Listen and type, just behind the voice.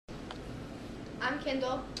I'm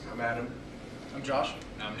Kyndle. I'm Adam. I'm Josh.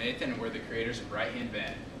 And I'm Nathan, and we're the creators of Right Hand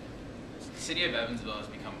Van. The city of Evansville has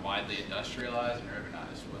become widely industrialized and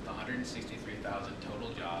urbanized, with 163,000 total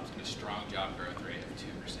jobs and a strong job growth rate of 2%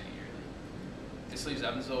 yearly. This leaves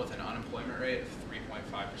Evansville with an unemployment rate of 3.5%,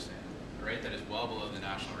 a rate that is well below the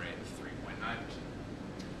national rate of 3.9%.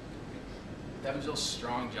 With Evansville's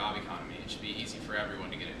strong job economy, it should be easy for everyone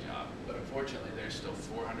to get a job, but unfortunately there's still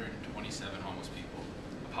 427 homeless people,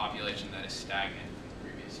 a population that is stagnant from the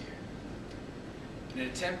previous year. In an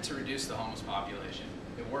attempt to reduce the homeless population,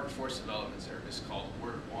 a workforce development service called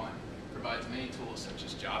Work One provides many tools such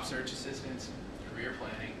as job search assistance, career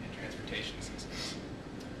planning, and transportation assistance.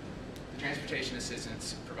 The transportation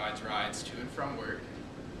assistance provides rides to and from work,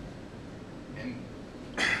 and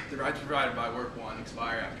the rides provided by Work One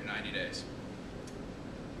expire after 90 days.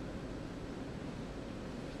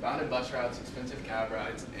 Bounded bus routes, expensive cab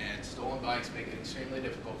rides, and stolen bikes make it extremely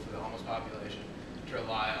difficult for the homeless population to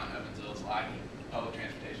rely on Evansville's lagging public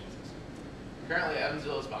transportation system. Currently,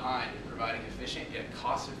 Evansville is behind in providing efficient yet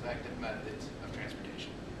cost-effective methods of transportation.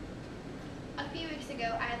 A few weeks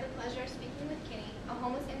ago, I had the pleasure of speaking with Kenny, a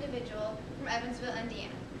homeless individual from Evansville,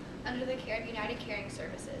 Indiana, under the care of United Caring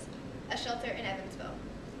Services, a shelter in Evansville.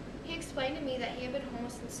 He explained to me that he had been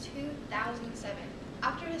homeless since 2007.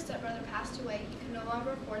 After his stepbrother passed away, he could no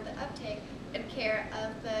longer afford the uptake and care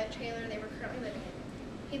of the trailer they were currently living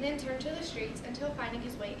in. He then turned to the streets until finding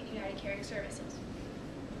his way in United Caring Services.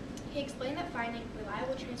 He explained that finding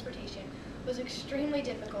reliable transportation was extremely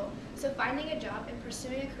difficult, so finding a job and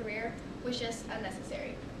pursuing a career was just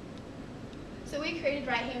unnecessary. So we created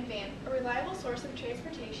Right Hand Van, a reliable source of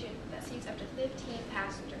transportation that seats up to 15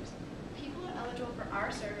 passengers. People are eligible for our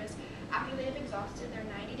service after they have exhausted their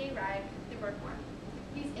 90-day ride through Work One.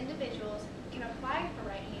 These individuals can apply for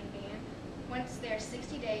Right Hand Van once they're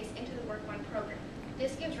 60 days into the Work One program.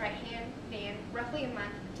 This gives Right Hand Van roughly a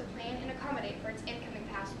month to plan and accommodate for its incoming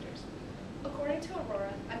passengers. According to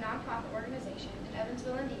Aurora, a nonprofit organization in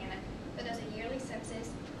Evansville, Indiana, that does a yearly census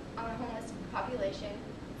on the homeless population,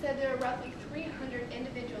 said there are roughly 300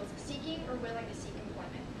 individuals seeking or willing to seek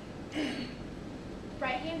employment.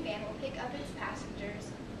 Right Hand Van will pick up its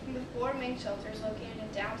passengers from the 4 main shelters located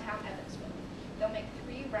in downtown Evansville. They'll make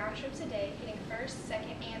 3 round trips a day, hitting first,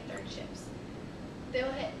 second, and third shifts.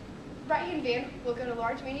 Right Hand Van will go to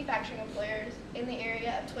large manufacturing employers in the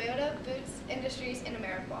area of Toyota, Boots Industries, and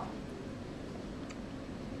Ameriqual.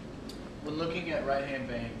 When looking at Right Hand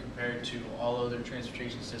Van compared to all other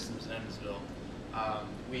transportation systems in Evansville,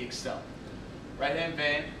 we excel. Right Hand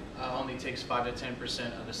Van only takes 5 to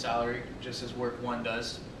 10% of the salary, just as Work One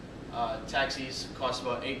does. Taxis cost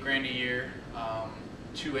about $8 grand a year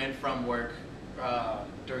to and from work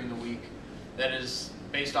during the week. That is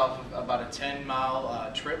based off of about a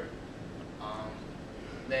 10-mile trip.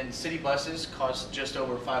 Then city buses cost just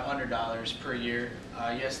over $500 per year.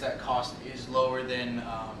 Yes, that cost is lower than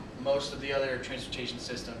most of the other transportation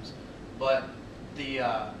systems, but the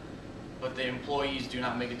employees do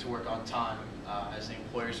not make it to work on time, as the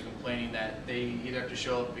employers are complaining that they either have to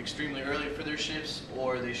show up extremely early for their shifts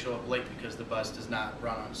or they show up late because the bus does not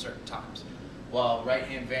run on certain times. While Right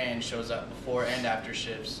Hand Van shows up before and after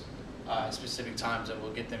shifts at specific times that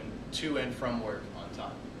will get them to and from work on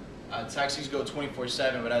time. Taxis go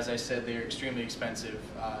 24/7, but as I said, they're extremely expensive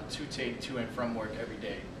to take to and from work every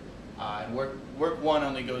day. And work One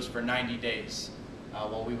only goes for 90 days,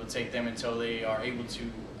 while we will take them until they are able to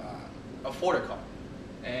afford a car.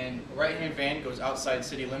 And Right Hand Van goes outside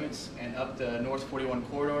city limits and up the North 41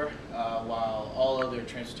 corridor, while all other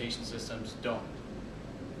transportation systems don't.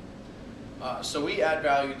 So we add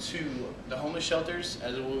value to the homeless shelters,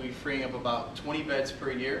 as it will be freeing up about 20 beds per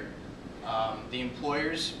year. The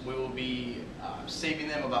employers, we will be saving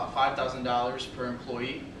them about $5,000 per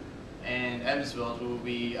employee, and Evansville, we will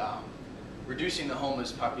be reducing the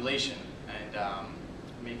homeless population and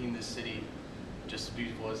making this city just as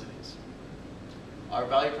beautiful as it is. Our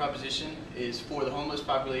value proposition is for the homeless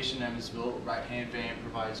population in Evansville. Right Hand Van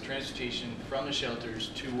provides transportation from the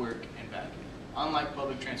shelters to work and back. Unlike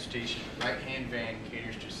public transportation, Right Hand Van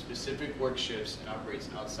caters to specific work shifts and operates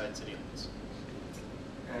outside city limits.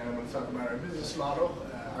 And I'm going to talk about our business model.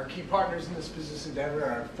 Our key partners in this business endeavor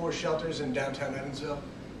are 4 shelters in downtown Evansville: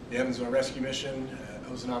 the Evansville Rescue Mission,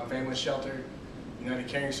 Ozanam Family Shelter, United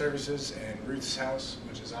Caring Services, and Ruth's House,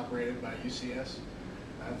 which is operated by UCS.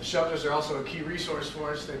 The shelters are also a key resource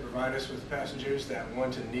for us. They provide us with passengers that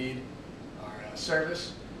want and need our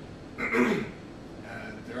service.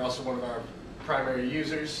 They're also one of our primary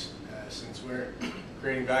users, since we're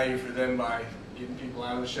creating value for them by getting people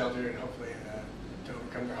out of the shelter and hopefully to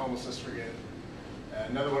overcome their homelessness for good.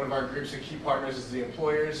 Another one of our groups of key partners is the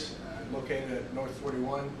employers, located at North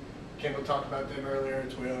 41. Kyndle talked about them earlier,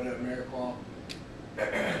 Toyota, Ameriqual.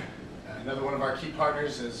 Another one of our key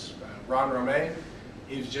partners is Ron Romaine.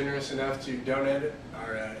 He was generous enough to donate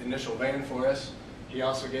our initial van for us. He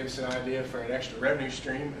also gave us an idea for an extra revenue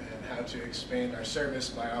stream and how to expand our service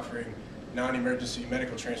by offering non-emergency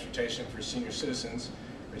medical transportation for senior citizens,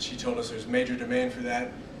 which he told us there's major demand for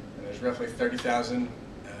that. And there's roughly 30,000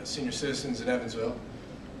 senior citizens in Evansville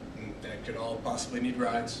that could all possibly need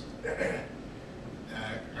rides.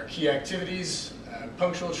 Our key activities,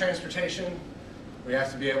 punctual transportation. We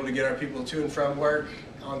have to be able to get our people to and from work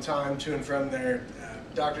on time, to and from their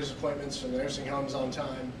doctor's appointments, from the nursing homes on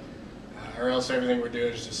time, or else everything we're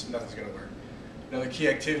doing is just, nothing's going to work. Another key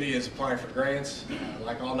activity is applying for grants.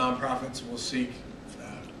 Like all nonprofits, we'll seek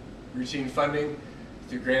routine funding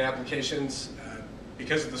through grant applications.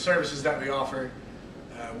 Because of the services that we offer,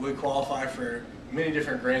 we qualify for many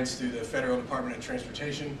different grants through the Federal Department of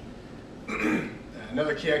Transportation.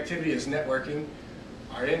 Another key activity is networking.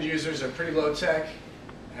 Our end users are pretty low tech,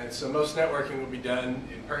 and so most networking will be done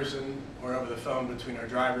in person or over the phone between our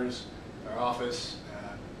drivers, our office,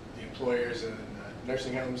 the employers, and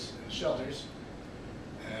nursing homes and shelters.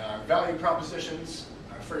 Our value propositions,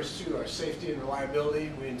 our first two are safety and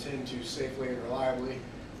reliability. We intend to safely and reliably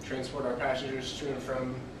transport our passengers to and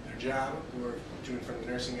from their job or to and from the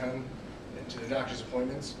nursing home and to the doctor's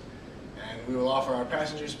appointments. And we will offer our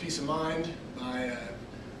passengers peace of mind by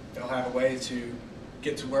they'll have a way to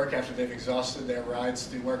get to work after they've exhausted their rides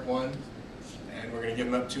through work one, and we're going to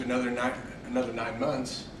give them up to another 9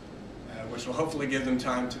 months, which will hopefully give them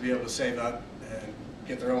time to be able to save up and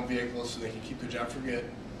get their own vehicles so they can keep their job for good.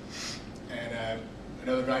 And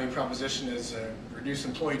another value proposition is reduce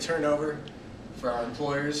employee turnover for our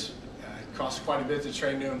employers. It costs quite a bit to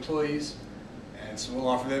train new employees, and so we'll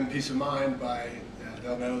offer them peace of mind by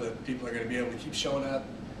they'll know that people are going to be able to keep showing up,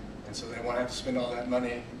 and so they won't have to spend all that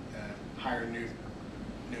money hiring new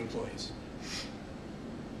employees.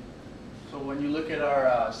 So when you look at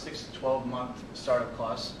our 6 to 12 month startup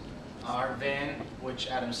costs, our van, which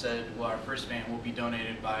Adam said, well, our first van will be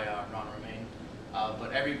donated by Ron Romaine,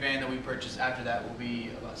 but every van that we purchase after that will be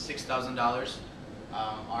about $6,000.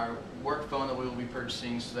 Our work phone that we will be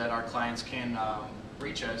purchasing so that our clients can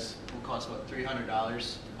reach us will cost about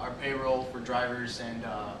 $300. Our payroll for drivers and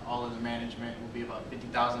all of the management will be about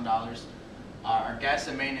 $50,000. Our gas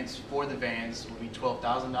and maintenance for the vans will be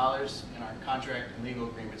 $12,000, and our contract and legal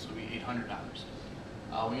agreements will be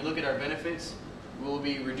 $800. When you look at our benefits, we will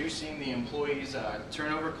be reducing the employees'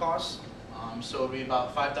 turnover costs. So it'll be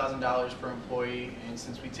about $5,000 per employee, and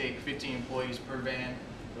since we take 15 employees per van,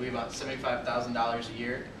 it'll be about $75,000 a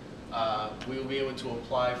year. We will be able to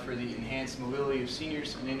apply for the Enhanced Mobility of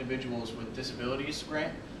Seniors and Individuals with Disabilities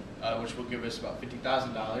grant, which will give us about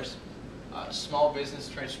 $50,000. Small Business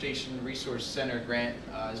Transportation Resource Center grant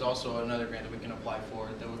is also another grant that we can apply for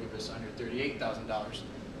that will give us under $38,000.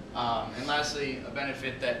 And lastly, a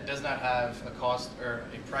benefit that does not have a cost or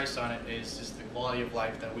a price on it is just the quality of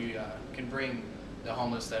life that we can bring the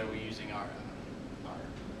homeless that are using our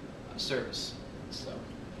service. So,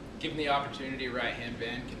 Given the opportunity, right-hand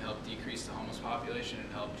van can help decrease the homeless population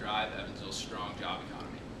and help drive Evansville's strong job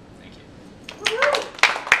economy. Thank you.